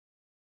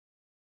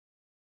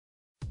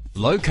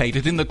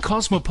Located in the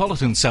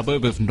cosmopolitan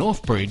suburb of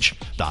Northbridge,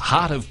 the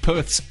heart of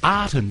Perth's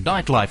art and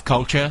nightlife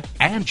culture,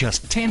 and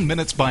just 10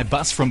 minutes by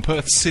bus from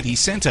Perth's city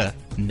centre,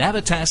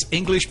 Navitas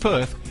English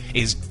Perth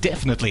is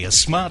definitely a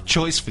smart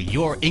choice for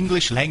your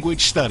English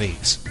language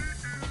studies.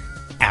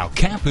 Our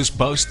campus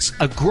boasts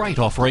a great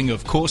offering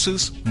of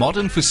courses,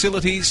 modern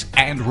facilities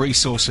and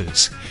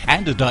resources,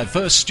 and a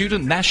diverse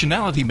student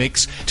nationality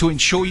mix to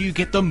ensure you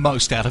get the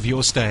most out of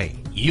your stay.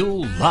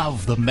 You'll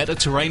love the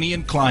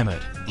Mediterranean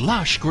climate,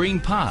 lush green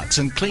parks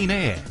and clean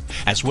air,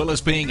 as well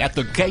as being at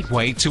the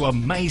gateway to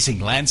amazing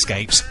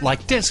landscapes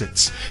like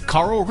deserts,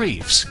 coral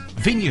reefs,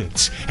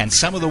 vineyards and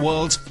some of the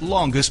world's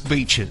longest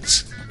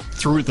beaches.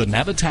 Through the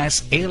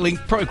Navitas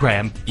Airlink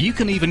program, you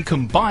can even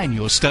combine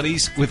your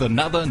studies with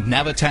another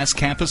Navitas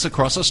campus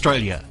across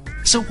Australia.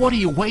 So what are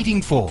you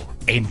waiting for?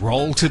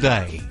 Enroll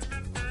today.